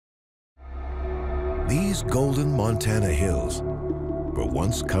These golden Montana hills were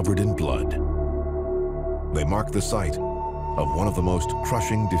once covered in blood. They mark the site of one of the most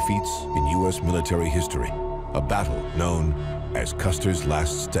crushing defeats in U.S. military history, a battle known as Custer's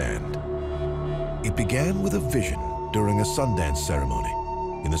Last Stand. It began with a vision during a Sundance ceremony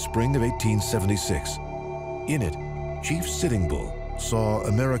in the spring of 1876. In it, Chief Sitting Bull saw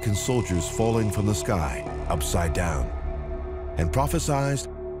American soldiers falling from the sky upside down and prophesied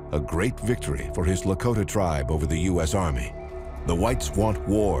a great victory for his Lakota tribe over the U.S. Army. "The whites want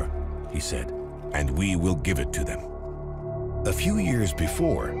war," he said, "and we will give it to them." A few years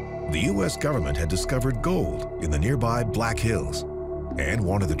before, the U.S. government had discovered gold in the nearby Black Hills and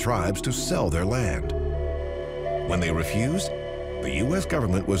wanted the tribes to sell their land. When they refused, the U.S.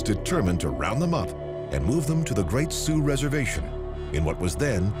 government was determined to round them up and move them to the Great Sioux Reservation in what was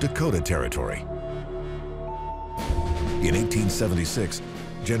then Dakota Territory. In 1876,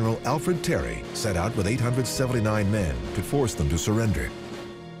 General Alfred Terry set out with 879 men to force them to surrender.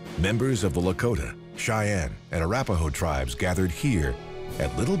 Members of the Lakota, Cheyenne, and Arapaho tribes gathered here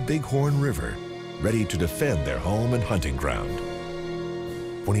at Little Bighorn River, ready to defend their home and hunting ground.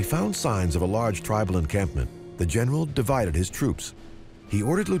 When he found signs of a large tribal encampment, the general divided his troops. He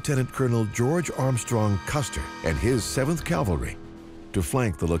ordered Lieutenant Colonel George Armstrong Custer and his 7th Cavalry to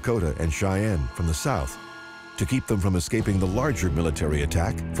flank the Lakota and Cheyenne from the south, to keep them from escaping the larger military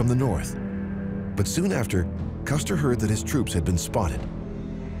attack from the north. But soon after, Custer heard that his troops had been spotted.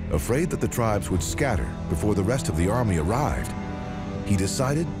 Afraid that the tribes would scatter before the rest of the army arrived, he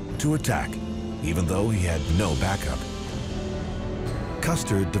decided to attack, even though he had no backup.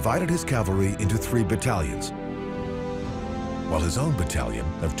 Custer divided his cavalry into 3 battalions, while his own battalion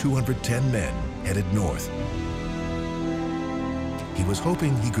of 210 men headed north. He was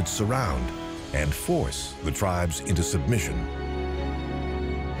hoping he could surround and force the tribes into submission.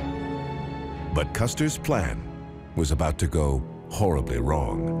 But Custer's plan was about to go horribly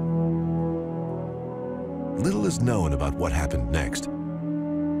wrong. Little is known about what happened next,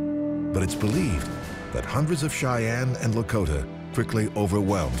 but it's believed that hundreds of Cheyenne and Lakota quickly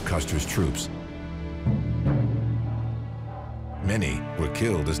overwhelmed Custer's troops. Many were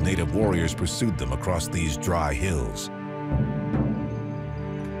killed as native warriors pursued them across these dry hills.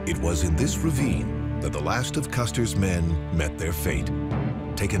 It was in this ravine that the last of Custer's men met their fate,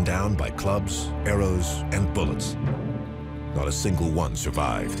 taken down by clubs, arrows, and bullets. Not a single one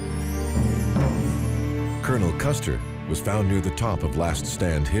survived. Colonel Custer was found near the top of Last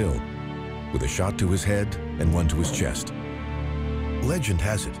Stand Hill, with a shot to his head and one to his chest. Legend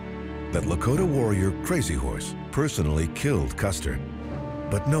has it that Lakota warrior Crazy Horse personally killed Custer,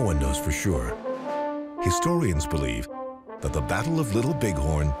 but no one knows for sure. Historians believe that the Battle of Little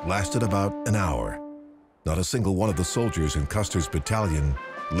Bighorn lasted about an hour. Not a single one of the soldiers in Custer's battalion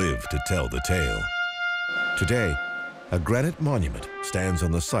lived to tell the tale. Today, a granite monument stands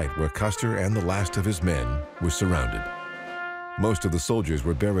on the site where Custer and the last of his men were surrounded. Most of the soldiers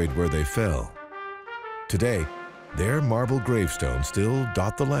were buried where they fell. Today, their marble gravestones still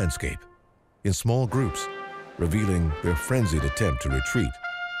dot the landscape in small groups, revealing their frenzied attempt to retreat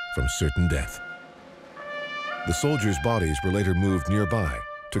from certain death. The soldiers' bodies were later moved nearby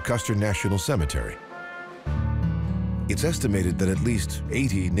to Custer National Cemetery. It's estimated that at least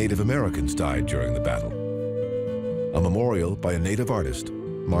 80 Native Americans died during the battle. A memorial by a Native artist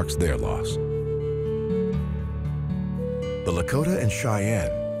marks their loss. The Lakota and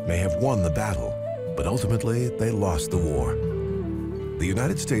Cheyenne may have won the battle, but ultimately they lost the war. The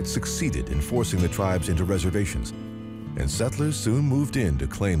United States succeeded in forcing the tribes into reservations, and settlers soon moved in to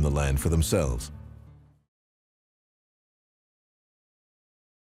claim the land for themselves.